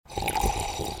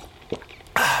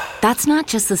That's not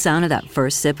just the sound of that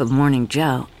first sip of Morning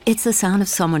Joe. It's the sound of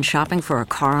someone shopping for a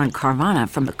car on Carvana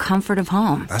from the comfort of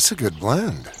home. That's a good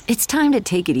blend. It's time to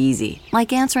take it easy,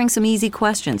 like answering some easy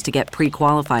questions to get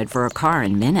pre-qualified for a car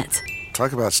in minutes.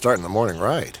 Talk about starting the morning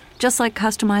right. Just like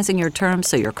customizing your terms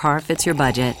so your car fits your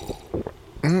budget.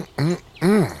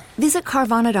 Visit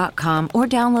Carvana.com or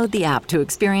download the app to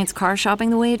experience car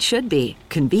shopping the way it should be.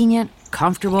 Convenient,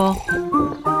 comfortable.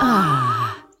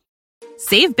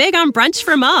 Save big on brunch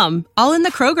for mom, all in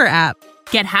the Kroger app.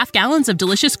 Get half gallons of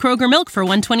delicious Kroger milk for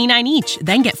 $1.29 each.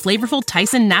 Then get flavorful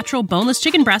Tyson natural boneless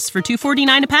chicken breasts for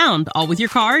 $2.49 a pound, all with your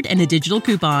card and a digital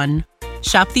coupon.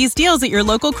 Shop these deals at your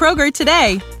local Kroger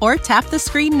today, or tap the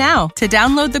screen now to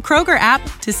download the Kroger app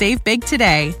to save big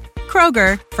today.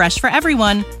 Kroger, fresh for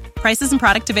everyone. Prices and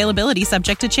product availability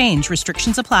subject to change.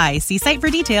 Restrictions apply. See site for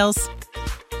details.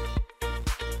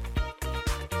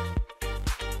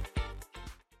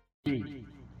 3,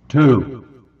 2,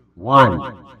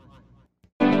 1.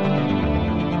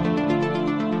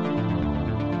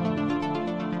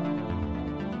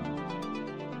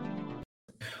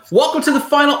 Welcome to the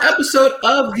final episode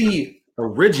of the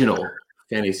original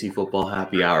Fantasy Football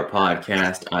Happy Hour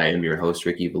podcast. I am your host,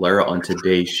 Ricky Valera. On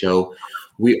today's show,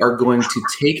 we are going to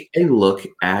take a look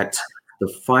at the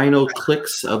final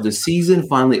clicks of the season,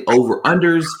 finally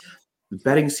over-unders. The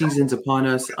betting season's upon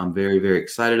us. I'm very, very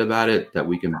excited about it, that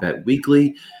we can bet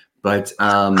weekly. But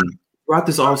throughout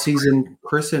this offseason,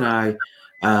 Chris and I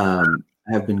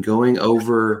have been going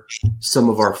over some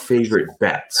of our favorite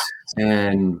bets.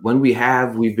 And when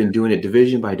we've been doing it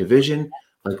division by division,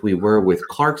 like we were with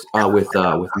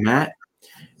with Matt.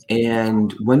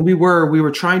 And when we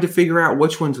were trying to figure out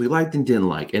which ones we liked and didn't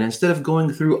like. And instead of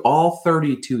going through all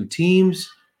 32 teams,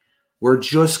 we're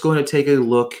just going to take a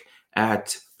look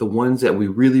at the ones that we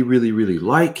really, really, really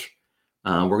like.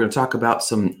 We're going to talk about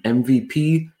some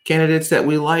MVP candidates that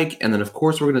we like. And then, of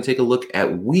course, we're going to take a look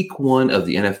at week 1 of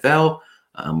the NFL.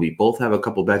 We both have a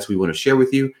couple bets we want to share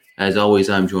with you. As always,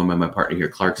 I'm joined by my partner here,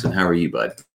 Clarkson. How are you,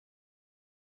 bud?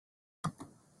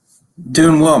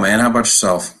 Doing well, man. How about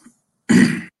yourself?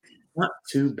 Not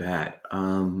too bad.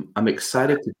 I'm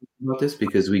excited to talk about this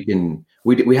because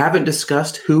we haven't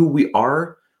discussed who we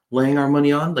are laying our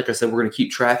money on. Like I said, we're going to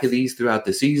keep track of these throughout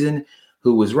the season.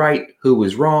 Who was right? Who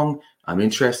was wrong? I'm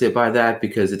interested by that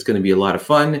because it's going to be a lot of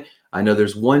fun. I know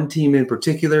there's one team in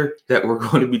particular that we're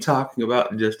going to be talking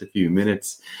about in just a few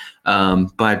minutes.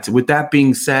 But with that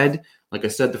being said, like I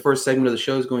said, the first segment of the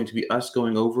show is going to be us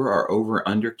going over our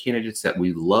over-under candidates that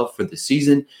we love for the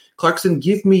season. Clarkson,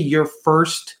 give me your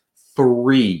first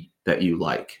 3 that you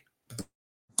like.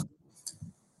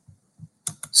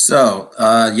 So,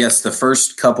 yes, the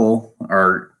first couple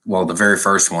are, well, the very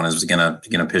first one is gonna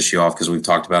piss you off because we've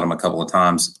talked about them a couple of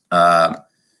times.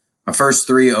 My first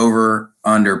 3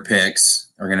 over-under picks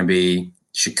are going to be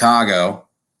Chicago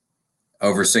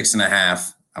over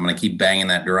 6.5. I'm going to keep banging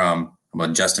that drum. I'm a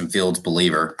Justin Fields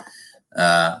believer.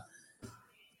 Can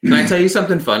I tell you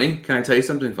something funny?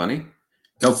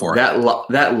 Go for it.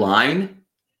 That line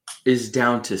is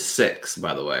down to 6,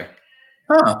 by the way.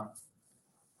 Huh.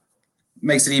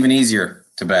 Makes it even easier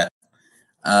to bet.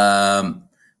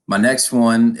 My next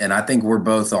one, and I think we're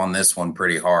both on this one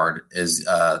pretty hard, is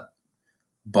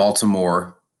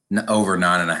Baltimore over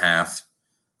 9.5,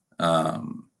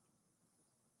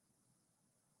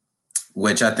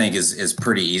 which I think is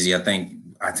pretty easy. I think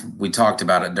we talked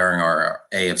about it during our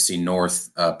AFC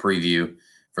North preview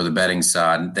for the betting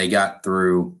side. They got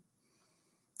through.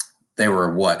 They were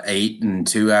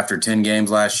 8-2 after 10 games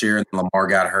last year, and Lamar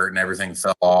got hurt and everything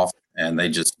fell off. And they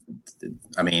just,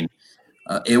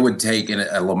 it would take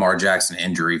a Lamar Jackson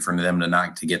injury for them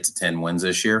to get to 10 wins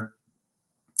this year.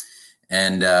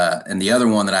 And the other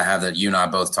one that I have that you and I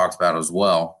both talked about as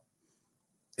well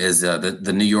is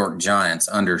the New York Giants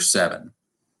under 7.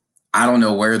 I don't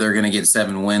know where they're going to get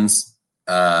 7 wins.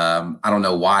 I don't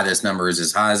know why this number is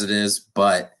as high as it is,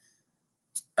 but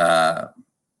I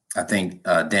think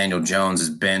Daniel Jones is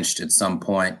benched at some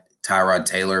point. Tyrod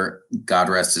Taylor, God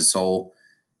rest his soul,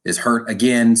 is hurt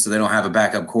again, so they don't have a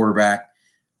backup quarterback.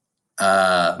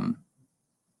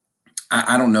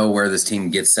 I don't know where this team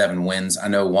gets 7 wins. I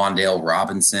know Wan'Dale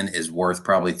Robinson is worth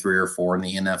probably 3 or 4 in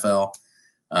the NFL,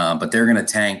 but they're going to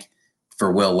tank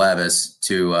for Will Levis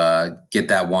to get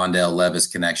that Wan'Dale Levis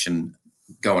connection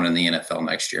going in the NFL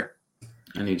next year.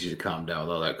 I need you to calm down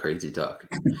with all that crazy talk.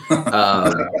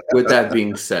 With that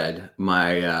being said,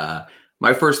 my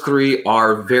first 3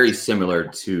 are very similar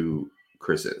to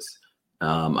Chris's.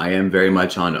 I am very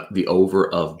much on the over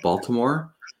of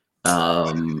Baltimore.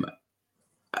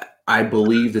 I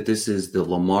believe that this is the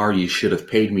Lamar you should have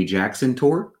paid me Jackson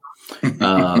tour.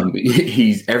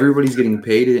 Everybody's getting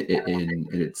paid, and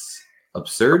it's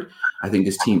absurd. I think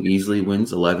this team easily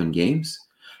wins 11 games.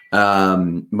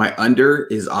 My under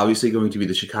is obviously going to be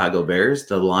the Chicago Bears.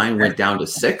 The line went down to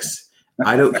 6.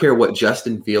 I don't care what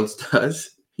Justin Fields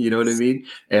does. You know what I mean?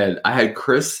 And I had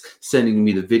Chris sending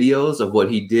me the videos of what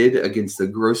he did against the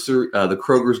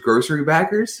Kroger's grocery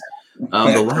backers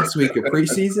the last week of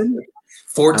preseason.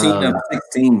 14 of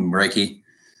 16, Ricky.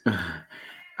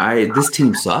 This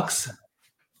team sucks,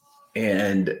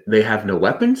 and they have no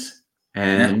weapons.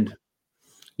 And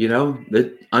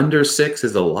the under 6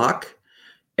 is a lock.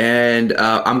 And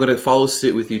I'm going to follow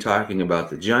suit with you talking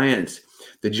about the Giants.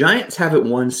 The Giants haven't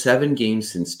won 7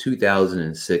 games since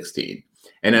 2016.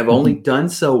 And I've only done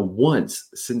so once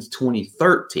since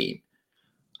 2013.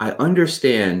 I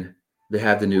understand they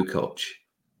have the new coach,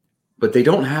 but they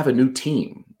don't have a new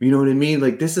team. You know what I mean?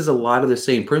 Like, this is a lot of the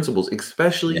same principles,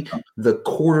 especially the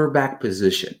quarterback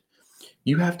position.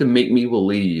 You have to make me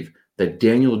believe that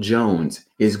Daniel Jones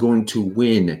is going to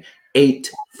win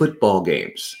 8 football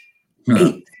games.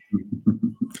 8.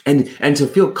 And to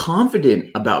feel confident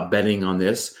about betting on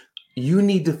this, you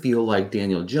need to feel like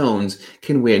Daniel Jones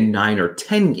can win 9 or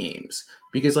 10 games.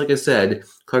 Because like I said,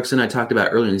 Clarkson and I talked about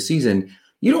earlier in the season,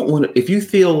 you don't want to, if you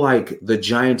feel like the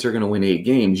Giants are going to win 8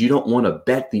 games, you don't want to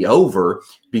bet the over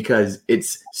because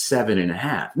it's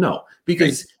 7.5. No,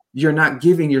 because you're not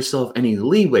giving yourself any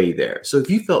leeway there. So if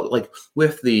you felt like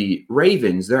with the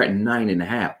Ravens, they're at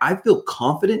 9.5, I feel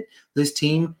confident this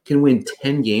team can win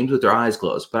 10 games with their eyes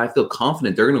closed, but I feel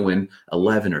confident they're going to win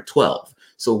 11 or 12.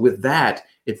 So with that,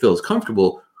 it feels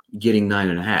comfortable getting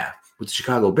 9.5. With the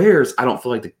Chicago Bears, I don't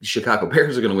feel like the Chicago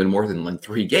Bears are going to win more than like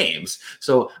 3 games.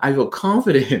 So I feel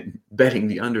confident betting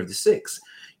the under the 6.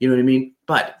 You know what I mean?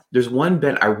 But there's one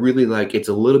bet I really like. It's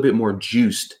a little bit more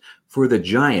juiced for the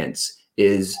Giants,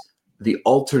 is the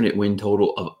alternate win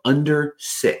total of under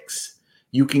 6.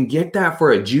 You can get that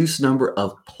for a juice number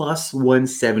of plus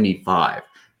 175.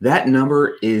 That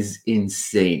number is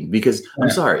insane because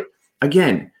I'm sorry.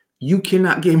 Again, you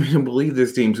cannot get me to believe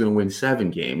this team's going to win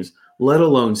 7 games, let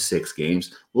alone 6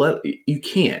 games. You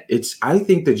can't. I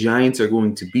think the Giants are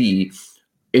going to be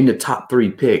in the top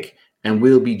 3 pick, and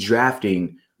we'll be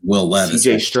drafting Will Levis,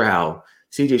 CJ Stroud,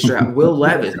 Will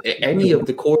Levis, any of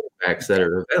the quarterbacks that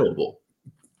are available.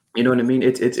 You know what I mean?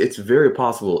 It's very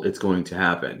possible it's going to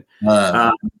happen.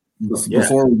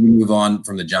 Before we move on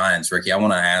from the Giants, Ricky, I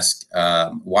want to ask,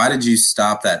 why did you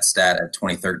stop that stat at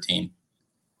 2013?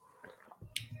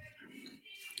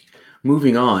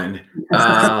 Moving on.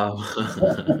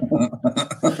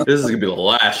 This is going to be the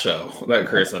last show that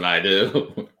Chris and I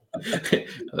do.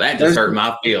 That just hurt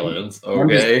my feelings.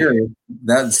 Okay.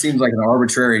 That seems like an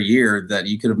arbitrary year that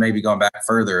you could have maybe gone back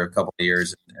further a couple of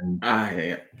years. And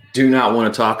I do not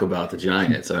want to talk about the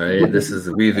Giants. All right. This is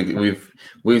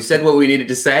we've said what we needed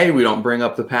to say. We don't bring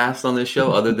up the past on this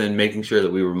show other than making sure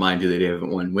that we remind you that they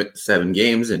haven't won 7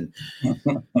 games. And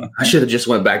I should have just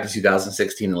went back to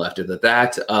 2016 and left it at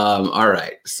that. All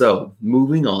right. So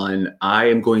moving on, I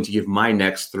am going to give my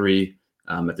next 3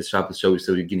 at the top of the show.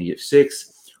 So we're going to give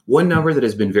 6. One number that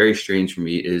has been very strange for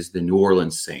me is the New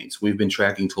Orleans Saints. We've been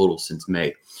tracking totals since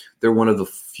May. They're one of the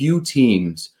few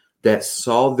teams that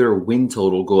saw their win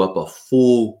total go up a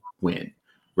full win,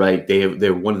 right?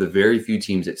 They're one of the very few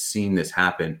teams that's seen this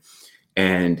happen.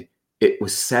 And it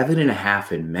was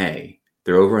 7.5 in May.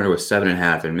 Their over-under was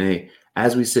 7.5 in May.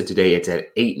 As we sit today, it's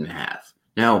at 8.5.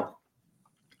 Now,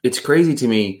 it's crazy to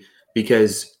me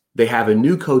because they have a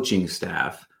new coaching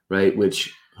staff, right?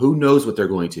 Which who knows what they're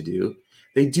going to do.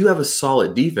 They do have a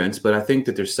solid defense, but I think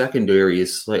that their secondary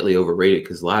is slightly overrated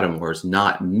because Lattimore is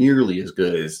not nearly as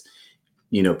good as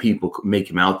people make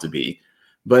him out to be.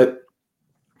 But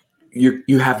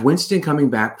you have Winston coming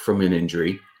back from an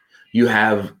injury. You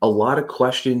have a lot of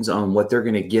questions on what they're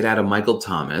going to get out of Michael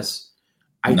Thomas.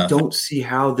 I don't see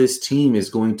how this team is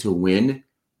going to win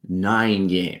 9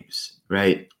 games,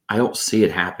 right? I don't see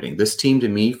it happening. This team to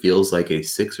me feels like a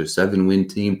 6 or 7 win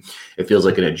team. It feels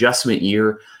like an adjustment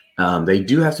year. They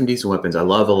do have some decent weapons. I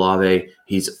love Olave.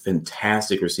 He's a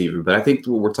fantastic receiver. But I think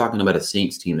we're talking about a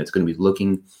Saints team that's going to be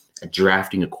looking at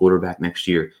drafting a quarterback next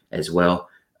year as well.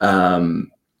 I'm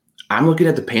looking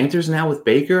at the Panthers now with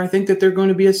Baker. I think that they're going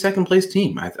to be a second-place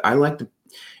team. I like to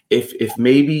 – if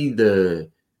maybe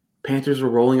the Panthers were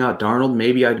rolling out Darnold,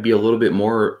 maybe I'd be a little bit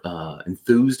more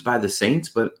enthused by the Saints.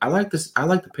 But I like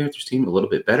the Panthers team a little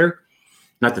bit better.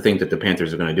 Not to think that the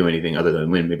Panthers are going to do anything other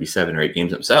than win maybe 7 or 8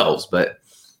 games themselves, but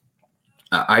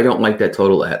I don't like that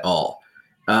total at all.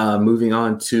 Moving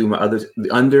on to my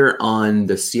under on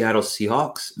the Seattle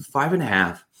Seahawks,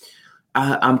 5.5.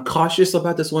 I'm cautious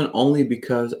about this one only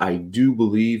because I do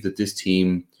believe that this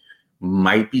team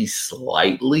might be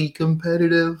slightly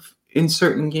competitive in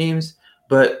certain games,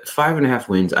 but 5.5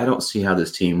 wins, I don't see how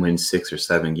this team wins 6 or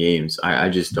 7 games. I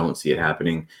just don't see it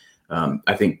happening.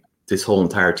 I think this whole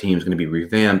entire team is going to be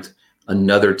revamped.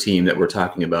 Another team that we're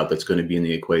talking about that's going to be in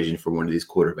the equation for one of these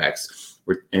quarterbacks.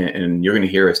 And you're going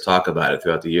to hear us talk about it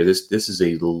throughout the year. This is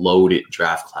a loaded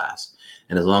draft class.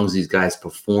 And as long as these guys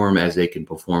perform as they can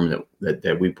perform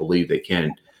that we believe they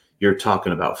can, you're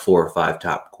talking about 4 or 5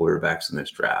 top quarterbacks in this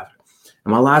draft.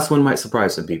 And my last one might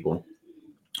surprise some people.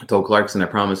 I told Clarkson I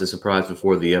promised a surprise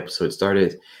before the episode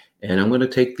started, and I'm going to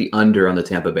take the under on the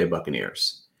Tampa Bay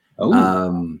Buccaneers.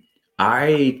 Oh.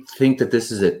 I think that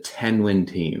this is a 10-win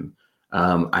team.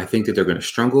 I think that they're going to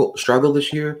struggle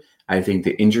this year. I think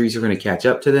the injuries are going to catch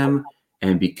up to them.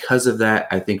 And because of that,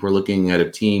 I think we're looking at a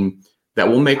team that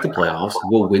will make the playoffs,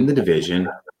 will win the division,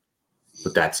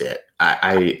 but that's it.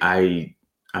 I'm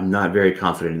not very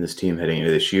confident in this team heading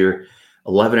into this year.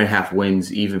 11.5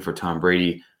 wins, even for Tom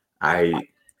Brady. I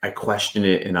question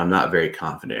it, and I'm not very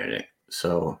confident in it.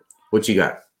 So what you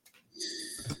got?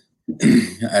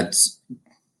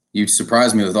 You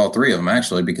surprised me with all 3 of them,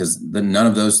 actually, because none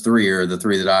of those 3 are the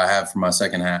 3 that I have for my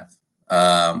second half.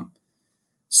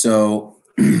 So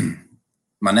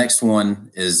my next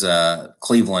one is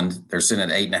Cleveland. They're sitting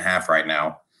at 8.5 right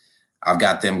now. I've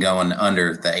got them going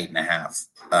under the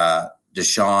 8.5.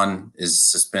 Deshaun is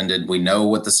suspended. We know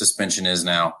what the suspension is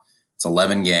now. It's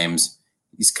 11 games.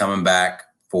 He's coming back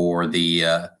for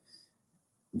the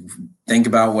think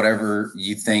about whatever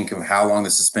you think of how long the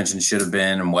suspension should have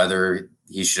been and whether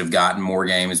he should have gotten more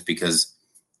games, because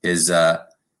his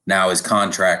now his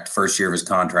contract, first year of his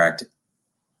contract,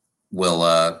 will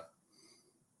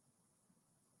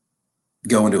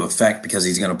go into effect because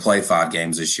he's going to play 5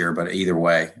 games this year. But either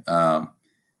way,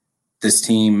 this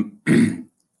team,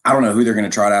 I don't know who they're going to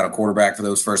trot out a quarterback for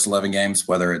those first 11 games,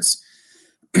 whether it's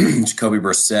Jacoby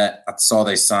Brissett. I saw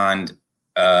they signed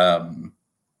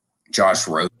Josh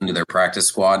Rosen to their practice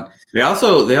squad. They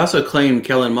also claimed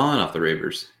Kellen Mond off the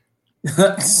waivers.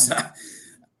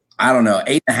 I don't know.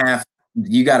 8.5.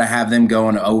 You got to have them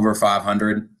going over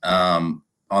 500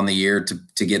 on the year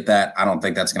to get that. I don't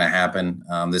think that's going to happen.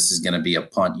 This is going to be a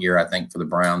punt year, I think, for the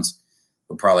Browns.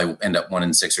 They'll probably end up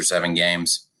winning 6 or 7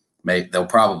 games. They'll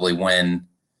probably win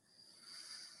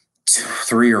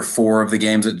 3 or 4 of the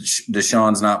games that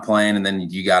Deshaun's not playing, and then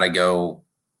you got to go,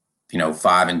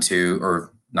 5-2,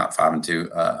 or not 5-2,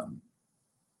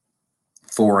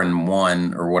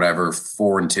 4-1 or whatever,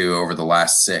 4-2 over the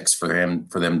last 6 for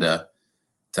them to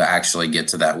actually get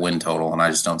to that win total, and I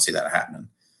just don't see that happening.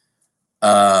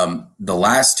 The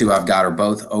last 2 I've got are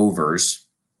both overs.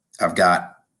 I've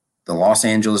got the Los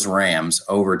Angeles Rams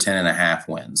over 10.5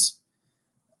 wins.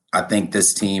 I think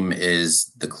this team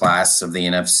is the class of the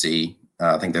NFC.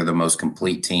 I think they're the most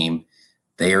complete team.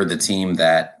 They are the team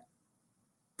that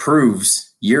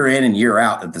proves year in and year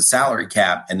out that the salary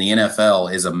cap in the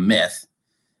NFL is a myth.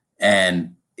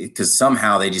 And because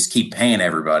somehow they just keep paying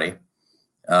everybody.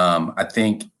 I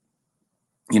think,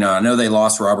 I know they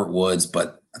lost Robert Woods,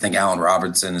 but I think Allen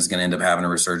Robinson is going to end up having a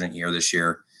resurgent year this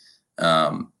year.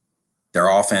 Their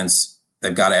offense,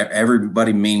 they've got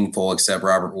everybody meaningful except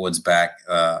Robert Woods back.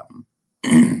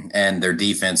 And their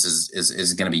defense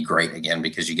is going to be great again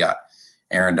because you got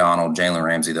Aaron Donald, Jalen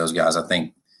Ramsey, those guys. I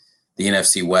think the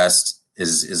NFC West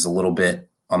is a little bit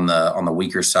on the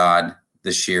weaker side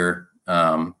this year.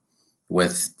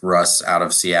 With Russ out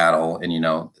of Seattle,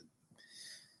 and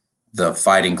the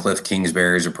Fighting Cliff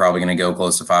Kingsburys are probably going to go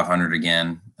close to 500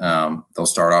 again. They'll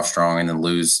start off strong and then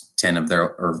lose 5 of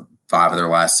their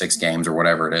last 6 games or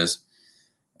whatever it is,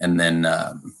 and then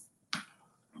I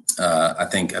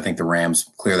think the Rams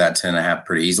clear that 10.5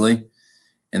 pretty easily.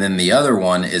 And then the other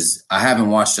one is I haven't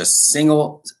watched a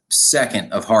single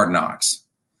second of Hard Knocks,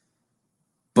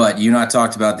 but you and I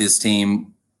talked about this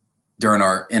team during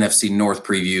our NFC North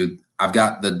preview. I've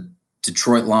got the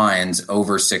Detroit Lions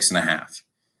over 6.5. And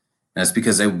that's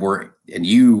because they were, and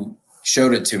you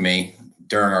showed it to me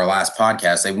during our last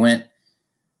podcast. They went,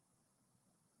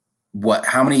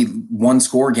 how many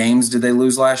 1-score games did they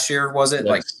lose last year? Was it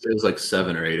it was like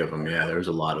 7 or 8 of them. Yeah, there was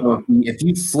a lot of them. If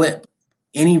you flip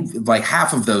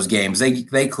half of those games,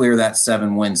 they clear that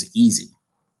 7 wins easy.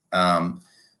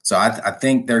 So I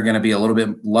think they're going to be a little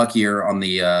bit luckier on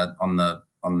the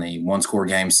 1-score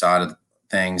game side of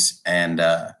things and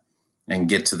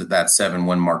get to that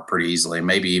 7-win mark pretty easily.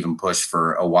 Maybe even push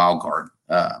for a wild card.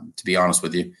 To be honest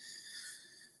with you,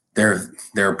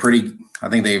 they're pretty. I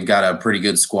think they've got a pretty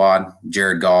good squad.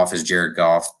 Jared Goff is Jared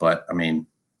Goff, but I mean,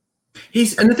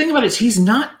 and the thing about it is he's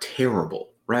not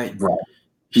terrible, right? Right.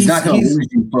 He's not going to lose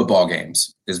you football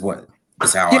games. Is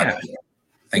how I think.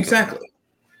 Exactly.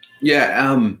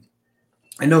 Yeah,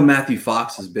 I know Matthew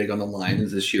Fox is big on the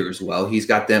Lions this year as well. He's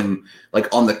got them like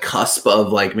on the cusp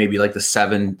of like maybe like the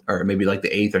 7th or maybe like the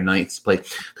 8th or 9th play.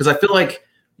 Because I feel like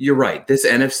you're right. The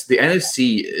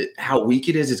NFC, how weak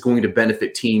it is going to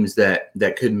benefit teams that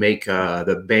could make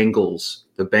the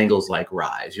Bengals like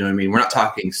rise. You know what I mean? We're not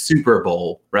talking Super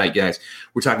Bowl, right, guys?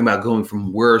 We're talking about going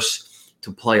from worse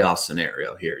to playoff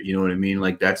scenario here. You know what I mean?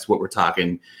 Like that's what we're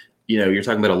talking. You know, you're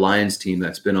talking about a Lions team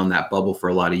that's been on that bubble for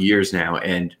a lot of years now,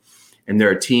 and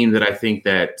they're a team that I think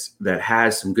that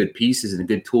has some good pieces and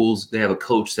good tools. They have a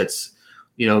coach that's,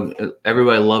 you know,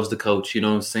 everybody loves the coach. You know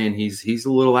what I'm saying? He's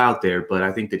a little out there, but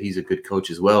I think that he's a good coach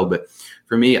as well. But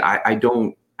for me, I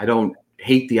don't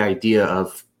hate the idea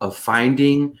of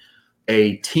finding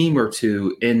a team or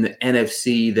two in the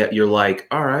NFC that you're like,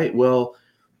 all right, well,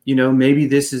 you know, maybe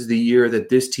this is the year that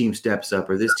this team steps up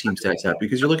or this team steps up,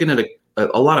 because you're looking at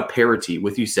a lot of parity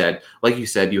with like you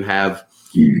said, you have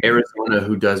Arizona,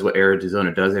 who does what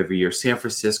Arizona does every year. San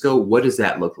Francisco, what does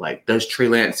that look like? Does Trey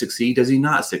Lance succeed? Does he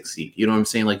not succeed? You know what I'm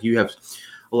saying? Like you have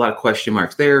a lot of question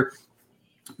marks there.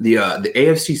 The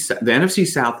NFC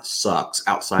South sucks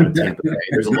outside of Tampa Bay.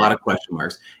 There's a lot of question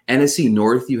marks. NFC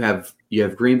North, you have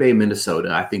Green Bay,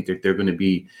 Minnesota. I think that they're going to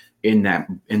be in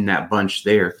that bunch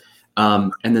there.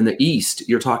 And then the East,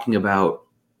 you're talking about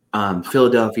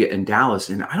Philadelphia and Dallas.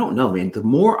 And I don't know, man. The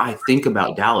more I think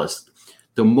about Dallas,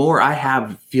 the more I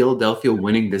have Philadelphia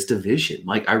winning this division.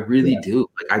 Like I really do.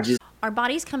 Like Our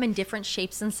bodies come in different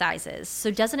shapes and sizes,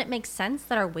 so doesn't it make sense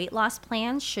that our weight loss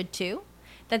plans should too?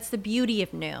 That's the beauty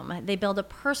of Noom. They build a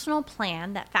personal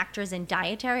plan that factors in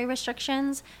dietary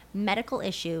restrictions, medical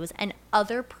issues, and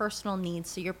other personal needs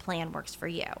so your plan works for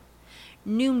you.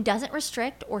 Noom doesn't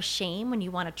restrict or shame when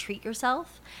you want to treat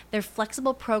yourself. Their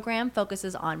flexible program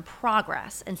focuses on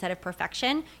progress instead of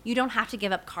perfection. You don't have to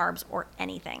give up carbs or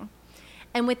anything.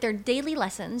 And with their daily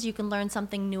lessons, you can learn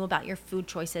something new about your food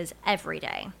choices every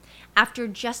day. After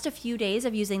just a few days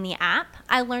of using the app,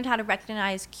 I learned how to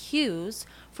recognize cues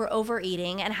for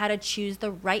overeating and how to choose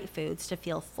the right foods to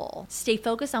feel full. Stay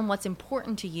focused on what's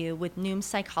important to you with Noom's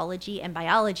psychology and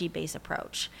biology-based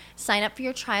approach. Sign up for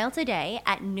your trial today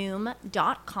at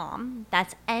Noom.com.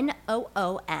 That's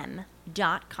Noom.com.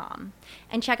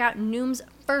 And check out Noom's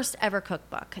first ever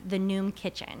cookbook, The Noom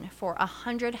Kitchen, for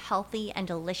 100 healthy and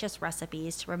delicious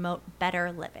recipes to promote better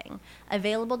living.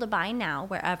 Available to buy now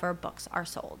wherever books are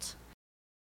sold.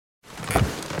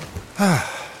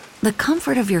 The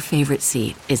comfort of your favorite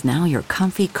seat is now your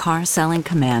comfy car selling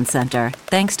command center,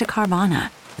 thanks to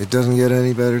Carvana. It doesn't get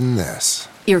any better than this.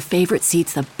 Your favorite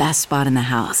seat's the best spot in the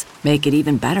house. Make it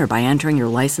even better by entering your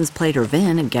license plate or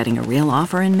VIN and getting a real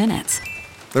offer in minutes.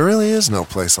 There really is no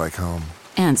place like home.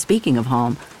 And speaking of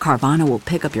home, Carvana will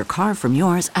pick up your car from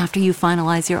yours after you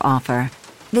finalize your offer.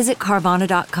 Visit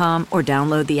Carvana.com or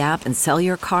download the app and sell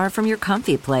your car from your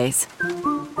comfy place.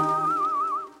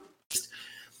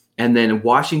 And then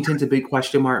Washington's a big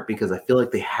question mark because I feel like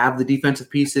they have the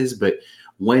defensive pieces, but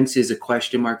Wentz is a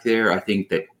question mark there. I think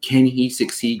that can he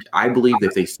succeed? I believe that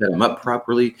if they set him up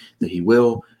properly, that he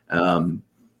will.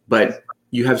 But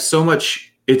you have so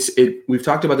much. We've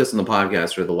talked about this in the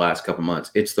podcast for the last couple months.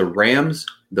 It's the Rams,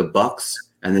 the Bucks,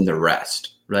 and then the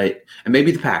rest, right? And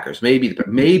maybe the Packers, maybe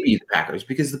the Packers,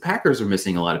 because the Packers are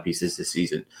missing a lot of pieces this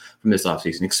season from this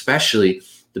offseason, especially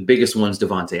the biggest one's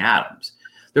Devontae Adams.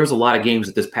 There was a lot of games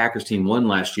that this Packers team won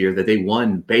last year that they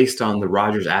won based on the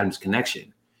Rodgers-Adams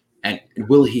connection. And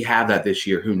will he have that this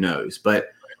year? Who knows? But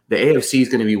the AFC is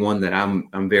going to be one that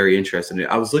I'm very interested in.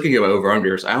 I was looking at my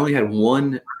over-unders. I only had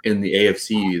one in the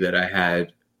AFC that I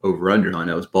had over-under on.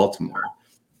 That was Baltimore.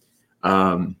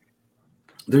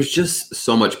 There's just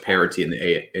so much parity in the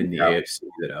AFC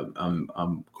that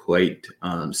I'm quite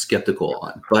skeptical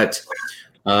on. But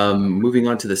moving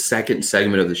on to the second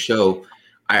segment of the show,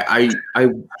 I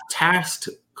tasked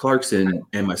Clarkson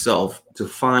and myself to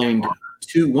find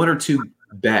one or two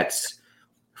bets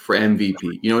for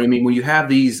MVP. You know what I mean? When you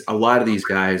have a lot of these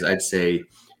guys, I'd say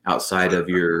outside of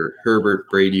your Herbert,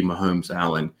 Brady, Mahomes,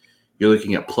 Allen, you're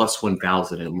looking at plus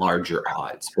 1,000 and larger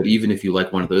odds. But even if you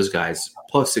like one of those guys,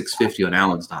 plus 650 on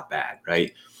Allen's not bad,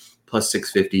 right? Plus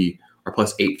 650 or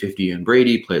plus 850 on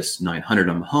Brady, plus 900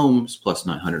 on Mahomes, plus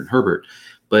 900 on Herbert.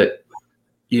 But,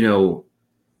 you know,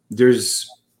 there's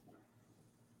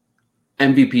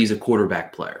MVP is a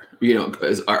quarterback player, you know,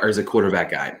 as a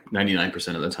quarterback guy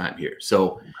 99% of the time here.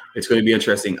 So it's going to be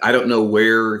interesting. I don't know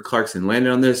where Clarkson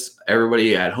landed on this.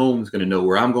 Everybody at home is going to know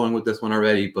where I'm going with this one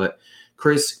already. But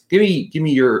Chris, give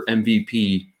me your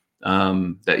MVP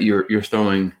that you're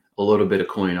throwing a little bit of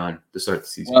coin on to start the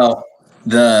season. Well,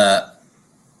 the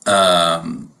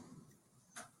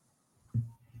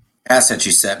asset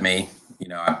you sent me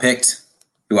I picked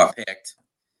who I picked.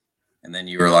 And then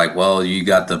you were like, well, you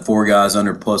got the 4 guys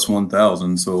under plus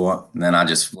 1,000. So and then I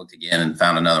just looked again and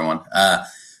found another one.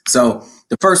 So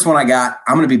the first one I got,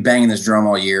 I'm going to be banging this drum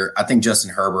all year. I think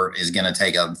Justin Herbert is going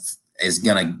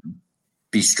to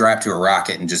be strapped to a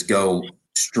rocket and just go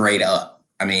straight up.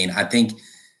 I mean, I think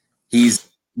he's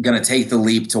going to take the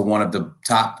leap to one of the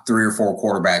top 3 or 4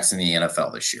 quarterbacks in the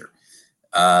NFL this year.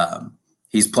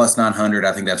 He's plus 900.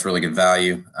 I think that's really good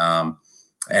value.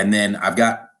 And then I've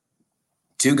got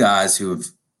 2 guys who have,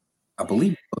 I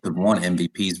believe, both have won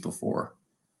MVPs before.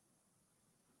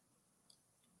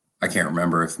 I can't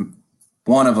remember if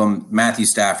one of them, Matthew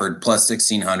Stafford, plus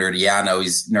 1,600. Yeah, I know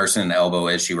he's nursing an elbow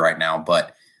issue right now,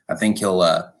 but I think he'll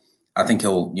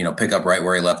pick up right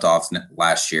where he left off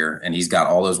last year, and he's got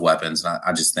all those weapons. And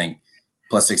I just think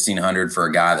plus 1,600 for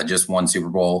a guy that just won Super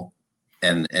Bowl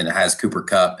and has Cooper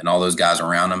Kupp and all those guys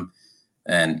around him.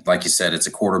 And like you said, it's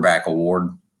a quarterback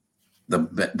award.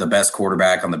 The best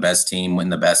quarterback on the best team win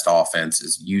the best offense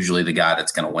is usually the guy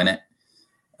that's going to win it.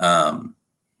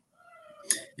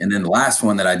 And then the last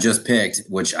one that I just picked,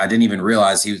 which I didn't even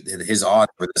realize his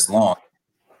odds were this long.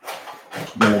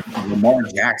 Lamar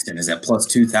Jackson is at plus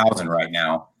 2,000 right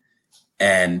now.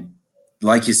 And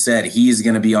like you said, he's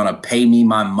going to be on a pay me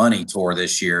my money tour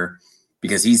this year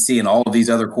because he's seeing all of these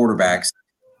other quarterbacks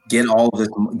get all of this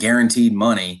guaranteed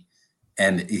money.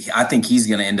 And I think he's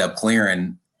going to end up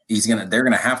clearing. They're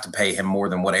going to have to pay him more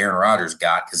than what Aaron Rodgers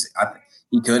got because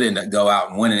he could go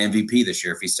out and win an MVP this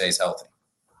year if he stays healthy.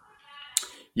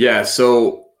 Yeah.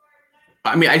 So,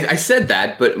 I mean, I said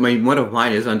that, but one of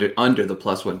mine is under the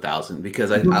plus 1,000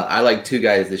 because I like 2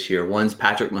 guys this year. One's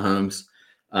Patrick Mahomes.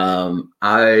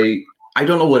 I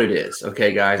don't know what it is.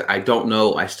 Okay, guys, I don't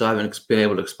know. I still haven't been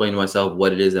able to explain to myself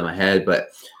what it is in my head, but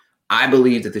I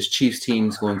believe that this Chiefs team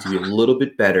is going to be a little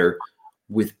bit better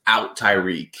without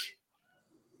Tyreek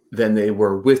than they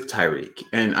were with Tyreek.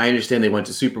 And I understand they went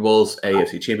to Super Bowls,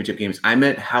 AFC Championship games. I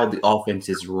meant how the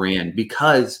offenses ran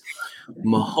because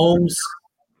Mahomes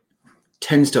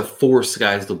tends to force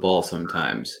guys the ball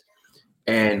sometimes.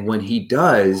 And when he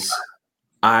does,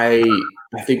 I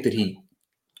think that he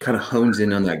kind of hones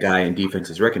in on that guy and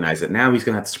defenses recognize it. Now he's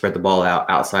going to have to spread the ball out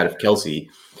outside of Kelsey.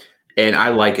 And I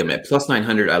like him at plus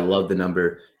 900. I love the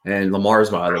number. And Lamar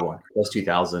is my other one, plus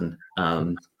 2,000.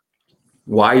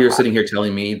 Why you're sitting here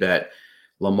telling me that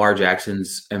Lamar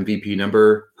Jackson's MVP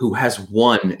number, who has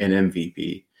won an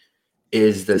MVP,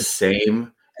 is the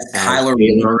same as Kyler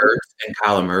Murray and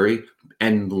Kyler Murray,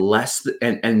 and less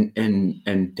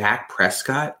and Dak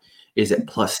Prescott is at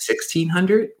plus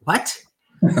 1,600. What?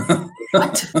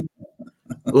 What?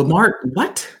 Lamar?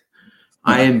 What?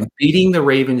 I am beating the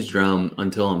Ravens drum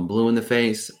until I'm blue in the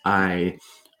face. I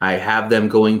have them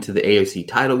going to the AFC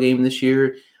title game this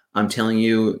year. I'm telling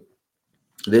you,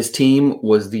 this team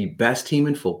was the best team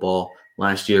in football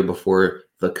last year before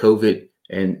the COVID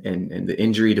and the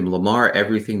injury to Lamar,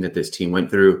 everything that this team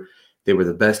went through. They were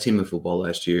the best team in football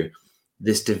last year.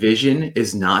 This division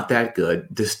is not that good.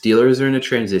 The Steelers are in a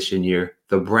transition year.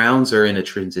 The Browns are in a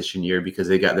transition year because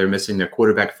they're missing their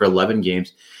quarterback for 11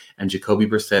 games, and Jacoby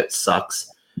Brissett sucks.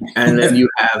 And then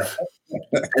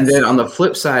and then on the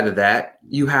flip side of that,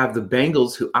 you have the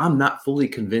Bengals, who I'm not fully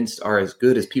convinced are as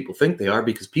good as people think they are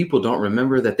because people don't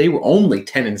remember that they were only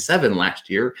 10-7 last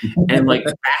year and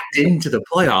backed into the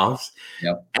playoffs.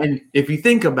 Yep. And if you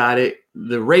think about it,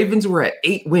 the Ravens were at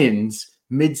 8 wins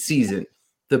mid-season.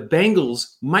 The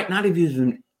Bengals might not have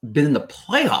even been in the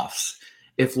playoffs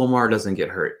if Lamar doesn't get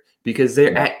hurt because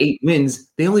they're at 8 wins.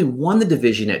 They only won the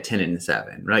division at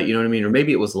 10-7, right? You know what I mean? Or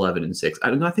maybe it was 11-6. I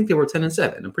don't know. I think they were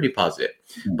 10-7. I'm pretty positive.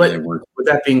 But with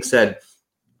that being said,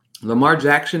 Lamar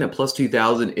Jackson at plus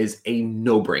 2,000 is a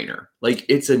no-brainer.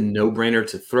 It's a no-brainer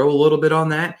to throw a little bit on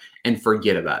that and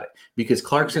forget about it. Because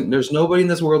Clarkson, there's nobody in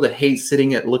this world that hates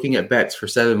looking at bets for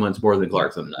 7 months more than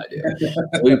Clarkson and I do.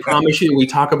 We promise you, we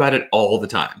talk about it all the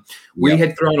time. We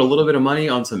had thrown a little bit of money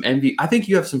on some MVP. I think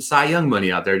you have some Cy Young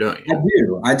money out there, don't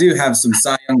you? I do have some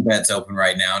Cy Young bets open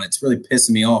right now, and it's really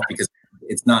pissing me off because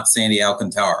it's not Sandy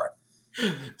Alcantara.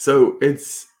 So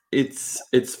it's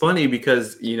funny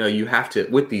because, you have to,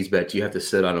 with these bets, you have to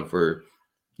sit on them for,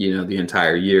 the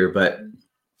entire year. But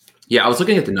yeah, I was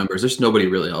looking at the numbers. There's nobody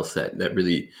really else that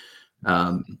really,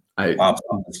 pops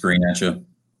on the screen at you.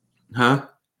 Huh?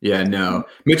 Yeah, no.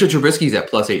 Mitchell Trubisky's at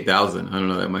plus 8,000. I don't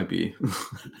know. That might be.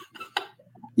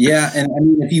 Yeah. And I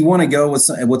mean, if you want to go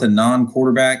with a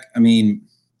non-quarterback, I mean,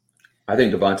 I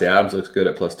think Devontae Adams looks good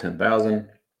at plus 10,000.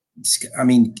 I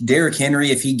mean, Derrick Henry,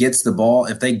 if he gets the ball,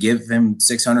 if they give him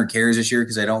 600 carries this year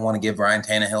because they don't want to give Ryan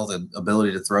Tannehill the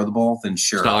ability to throw the ball, then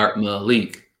sure. Start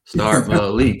Malik.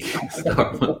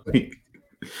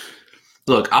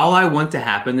 Look, all I want to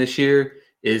happen this year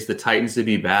is the Titans to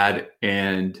be bad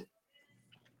and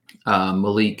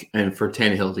Malik, and for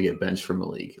Tannehill to get benched for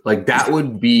Malik. Like, that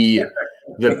would be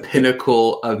the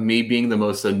pinnacle of me being the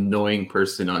most annoying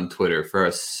person on Twitter for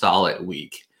a solid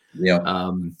week. Yeah.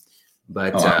 I'm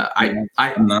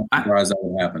not surprised that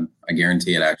would happen. I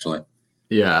guarantee it, actually.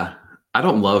 Yeah. I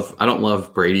don't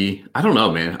love Brady. I don't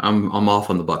know, man. I'm off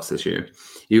on the Bucs this year,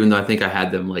 even though I think I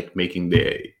had them like making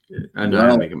the.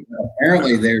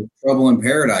 Apparently, they're trouble in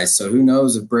paradise. So who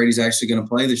knows if Brady's actually going to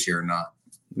play this year or not?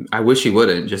 I wish he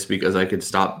wouldn't, just because I could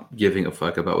stop giving a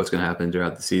fuck about what's going to happen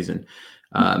throughout the season.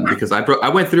 Because I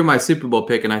went through my Super Bowl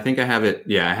pick, and I think I have it.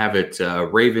 Yeah, I have it.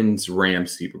 Ravens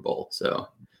Rams Super Bowl. So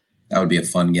that would be a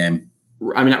fun game.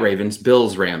 I mean, not Ravens,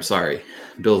 Bills Rams. Sorry,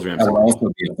 Bills Rams. That would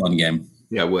also be a fun game.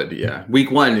 Yeah, it would. Yeah, week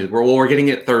 1 is we're getting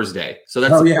it Thursday, so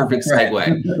that's a perfect segue.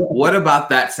 Right. What about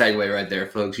that segue right there,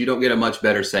 folks? You don't get a much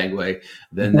better segue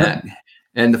than that.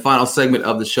 And the final segment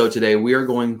of the show today, we are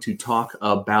going to talk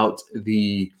about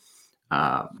the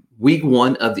week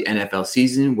 1 of the NFL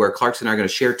season, where Clarkson and I are going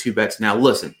to share 2 bets. Now,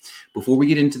 listen, before we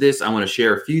get into this, I want to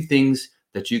share a few things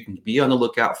that you can be on the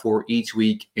lookout for each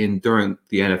week during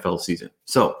the NFL season.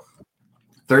 So,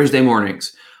 Thursday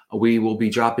mornings, we will be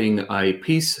dropping a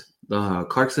piece.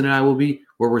 Clarkson and I will be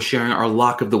where we're sharing our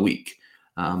lock of the week,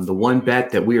 the one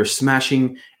bet that we are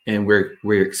smashing and we're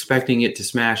expecting it to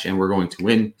smash and we're going to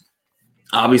win.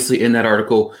 Obviously, in that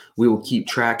article, we will keep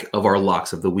track of our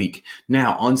locks of the week.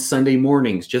 Now, on Sunday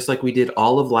mornings, just like we did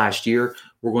all of last year,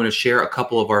 we're going to share a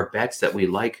couple of our bets that we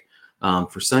like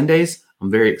for Sundays.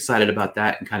 I'm very excited about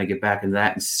that and kind of get back into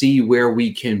that and see where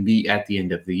we can be at the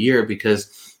end of the year,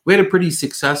 because we had a pretty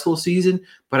successful season,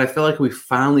 but I feel like we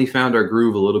finally found our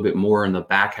groove a little bit more in the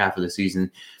back half of the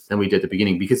season than we did at the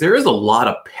beginning, because there is a lot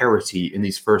of parity in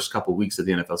these first couple weeks of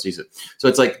the NFL season. So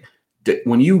it's like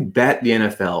when you bet the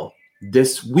NFL,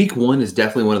 this week 1 is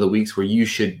definitely one of the weeks where you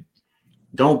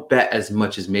don't bet as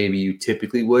much as maybe you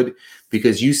typically would,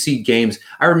 because you see games.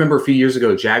 I remember a few years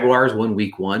ago, Jaguars won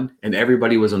week 1 and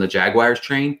everybody was on the Jaguars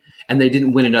train and they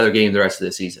didn't win another game the rest of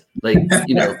the season. Like,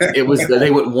 it was,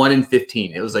 they went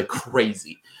 1-15. It was like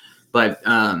crazy, but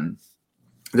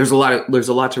there's a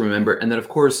lot to remember. And then of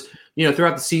course,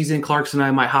 throughout the season, Clarkson and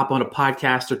I might hop on a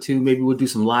podcast or 2. Maybe we'll do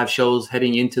some live shows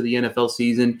heading into the NFL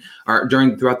season or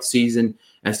throughout the season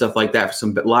and stuff like that for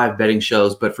some live betting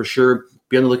shows. But for sure,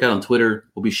 be on the lookout on Twitter.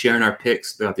 We'll be sharing our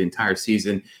picks throughout the entire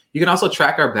season. You can also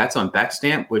track our bets on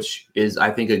BetStamp, which is, I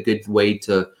think, a good way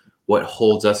to what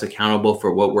holds us accountable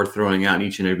for what we're throwing out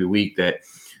each and every week, that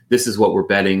this is what we're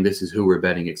betting, this is who we're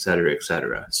betting, et cetera, et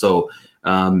cetera. So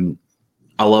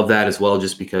I love that as well,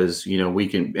 just because, we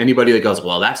can, anybody that goes,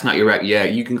 well, that's not your record. Yeah,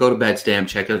 you can go to BetStamp,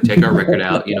 check our record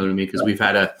out, you know what I mean? Because we've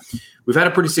had a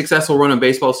pretty successful run in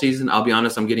baseball season. I'll be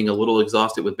honest, I'm getting a little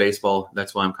exhausted with baseball.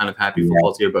 That's why I'm kind of happy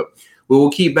football's here, but we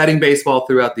will keep betting baseball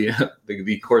throughout the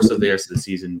course of the rest of the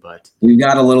season. But we've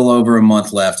got a little over a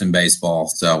month left in baseball,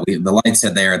 so the light's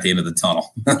set there at the end of the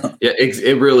tunnel. Yeah,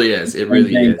 it really is. It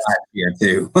really is. Here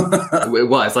too. It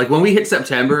was like when we hit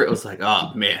September, it was like,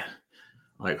 oh man,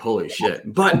 like holy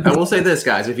shit. But I will say this,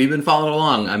 guys, if you've been following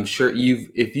along, I'm sure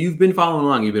if you've been following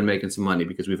along, you've been making some money,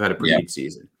 because we've had a pretty good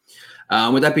season.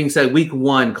 With that being said, week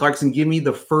 1, Clarkson, give me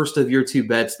the first of your 2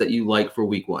 bets that you like for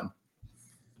week 1.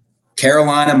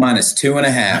 Carolina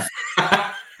 -2.5.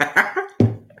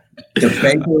 The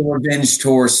Baker Revenge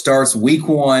Tour starts week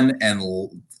 1,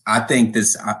 and I think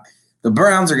the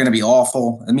Browns are going to be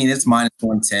awful. I mean, it's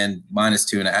 -110,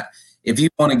 -2.5. If you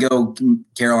want to go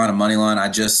Carolina money line, I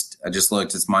just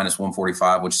looked. It's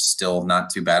 -145, which is still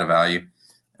not too bad a value.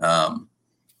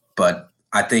 But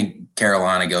I think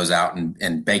Carolina goes out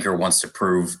and Baker wants to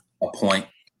prove a point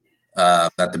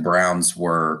that the Browns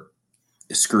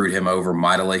screwed him over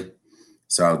mightily.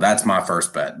 So that's my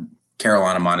first bet.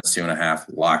 Carolina -2.5.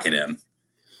 Lock it in.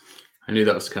 I knew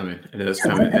that was coming.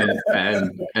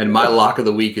 And my lock of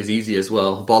the week is easy as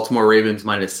well. Baltimore Ravens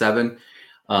 -7.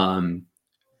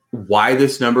 Why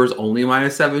this number is only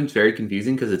 -7 is very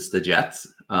confusing, because it's the Jets.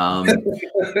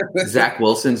 Zach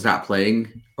Wilson's not playing,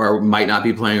 or might not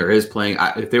be playing, or is playing.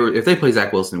 If they play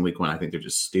Zach Wilson in week 1, I think they're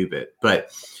just stupid.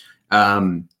 But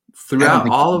throughout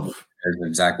all of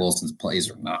Zach Wilson's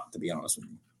plays or not, to be honest with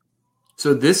you.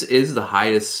 So this is the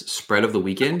highest spread of the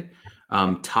weekend.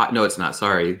 No, it's not.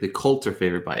 Sorry. The Colts are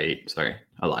favored by 8. Sorry,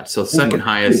 I lied. So second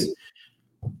highest.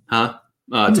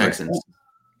 Texans.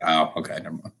 Oh, okay.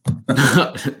 Never mind.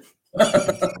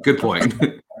 Good point.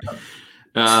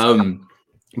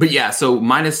 But yeah, so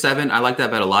 -7. I like that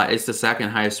bet a lot. It's the second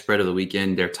highest spread of the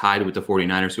weekend. They're tied with the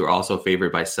 49ers, who are also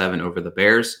favored by 7 over the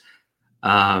Bears.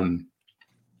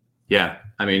 Yeah,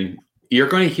 I mean, you're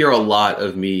going to hear a lot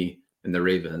of me and the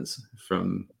Ravens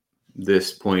from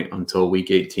this point until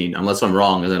week 18, unless I'm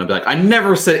wrong. And then I'll be like, I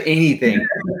never said anything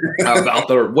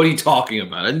about what are you talking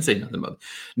about? I didn't say nothing about it.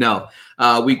 No.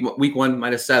 Week 1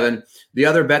 -7. The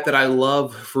other bet that I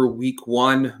love for week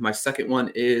 1, my second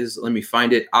one is, let me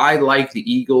find it. I like the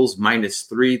Eagles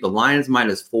 -3, the Lions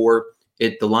 -4.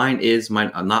 The line is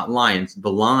not Lions.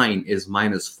 The line is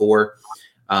 -4.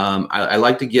 I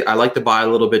like to buy a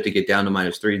little bit to get down to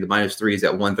 -3. The -3 is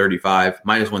at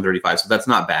 -135, so that's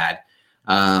not bad.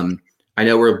 I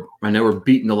know we're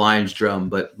beating the Lions drum,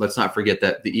 but let's not forget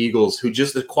that the Eagles, who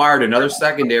just acquired another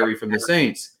secondary from the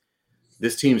Saints,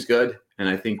 this team's good, and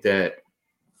I think that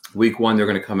week 1 they're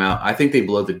going to come out. I think they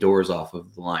blow the doors off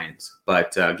of the Lions,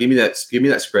 but give me that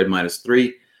spread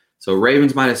 -3. So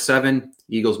Ravens -7,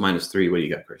 Eagles -3. What do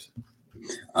you got, Chris?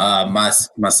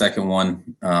 My second one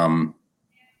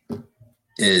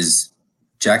is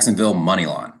Jacksonville money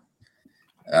line.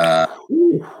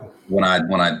 When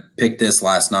I picked this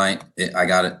last night, I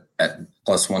got it at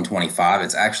 +125.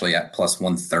 It's actually at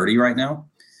 +130 right now.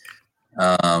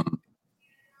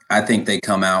 I think they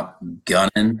come out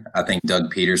gunning. I think Doug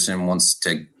Peterson wants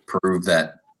to prove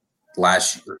that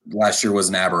last year was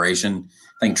an aberration.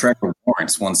 I think Trevor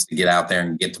Lawrence wants to get out there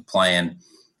and get to playing,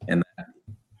 and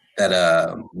that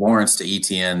Lawrence to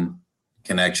ETN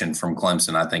connection from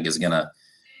Clemson, I think,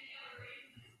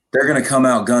 they're going to come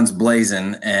out guns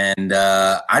blazing, and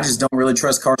I just don't really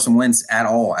trust Carson Wentz at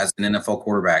all as an NFL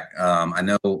quarterback. I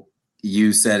know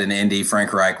you said in Indy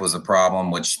Frank Reich was a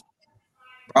problem, which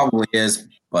probably is,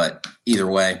 but either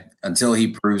way, until he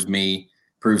proves to me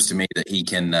that he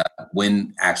can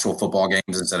win actual football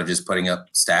games instead of just putting up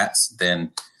stats,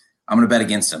 then I'm going to bet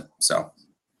against him. So,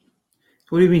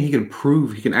 what do you mean he can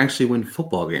prove he can actually win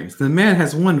football games? The man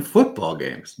has won football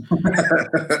games.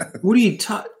 What are you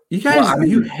talking? You guys,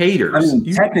 you haters.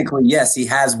 Technically, yes, he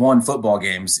has won football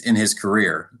games in his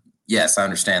career. Yes, I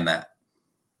understand that.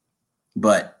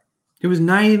 But it was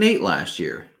 9-8 last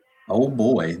year. Oh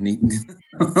boy.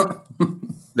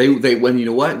 They when you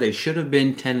know what? They should have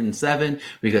been 10-7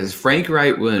 because Frank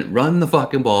Reich wouldn't run the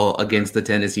fucking ball against the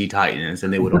Tennessee Titans,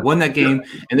 and they would have won that game,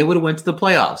 and they would have went to the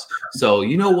playoffs. So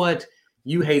you know what?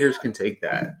 You haters can take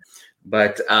that.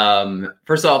 But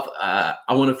first off, I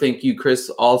want to thank you, Chris.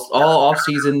 All off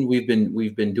season, we've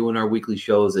been doing our weekly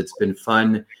shows. It's been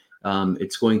fun.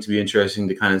 It's going to be interesting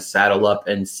to kind of saddle up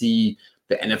and see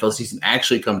the NFL season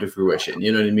actually come to fruition.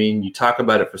 You know what I mean? You talk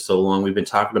about it for so long. We've been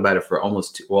talking about it for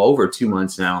over 2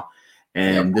 months now,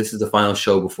 and This is the final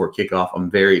show before kickoff. I'm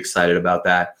very excited about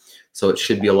that. So it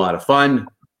should be a lot of fun.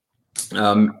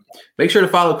 Make sure to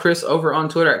follow Chris over on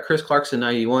Twitter at Chris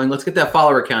Clarkson91. Let's get that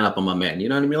follower count up on my man. You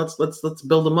know what I mean? Let's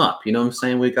build him up. You know what I'm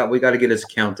saying? We got to get his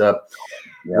account up.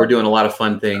 Yeah. We're doing a lot of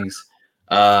fun things.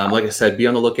 Like I said, be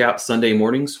on the lookout Sunday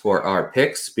mornings for our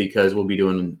picks because we'll be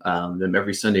doing them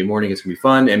every Sunday morning. It's gonna be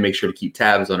fun, and make sure to keep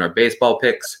tabs on our baseball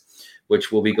picks,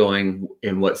 which will be going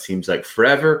in what seems like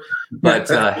forever. But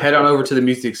head on over to the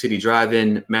Music City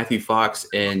Drive-In. Matthew Fox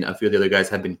and a few of the other guys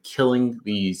have been killing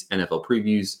these NFL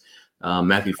previews.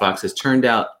 Matthew Fox has turned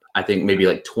out, I think, maybe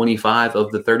like 25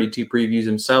 of the 32 previews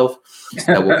himself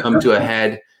that will come to a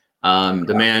head.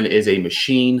 The man is a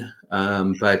machine. So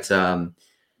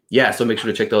make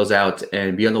sure to check those out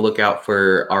and be on the lookout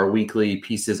for our weekly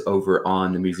pieces over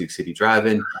on the Music City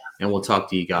Drive-In. And we'll talk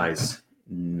to you guys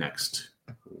next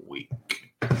week.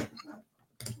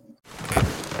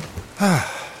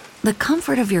 The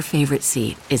comfort of your favorite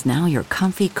seat is now your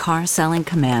comfy car selling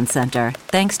command center,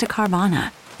 thanks to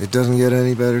Carvana. It doesn't get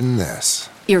any better than this.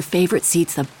 Your favorite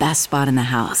seat's the best spot in the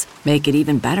house. Make it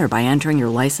even better by entering your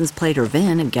license plate or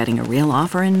VIN and getting a real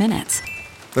offer in minutes.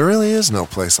 There really is no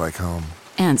place like home.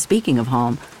 And speaking of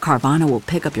home, Carvana will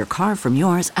pick up your car from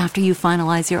yours after you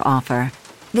finalize your offer.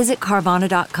 Visit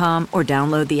Carvana.com or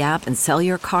download the app and sell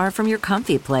your car from your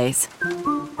comfy place.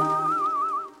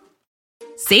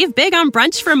 Save big on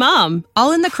brunch for mom,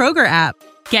 all in the Kroger app.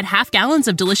 Get half gallons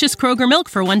of delicious Kroger milk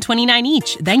for $1.29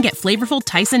 each. Then get flavorful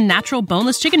Tyson natural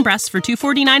boneless chicken breasts for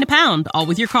 $2.49 a pound, all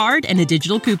with your card and a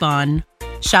digital coupon.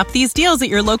 Shop these deals at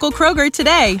your local Kroger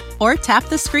today, or tap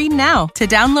the screen now to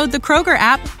download the Kroger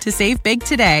app to save big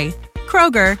today.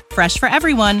 Kroger, fresh for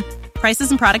everyone.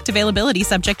 Prices and product availability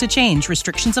subject to change.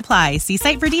 Restrictions apply. See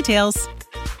site for details.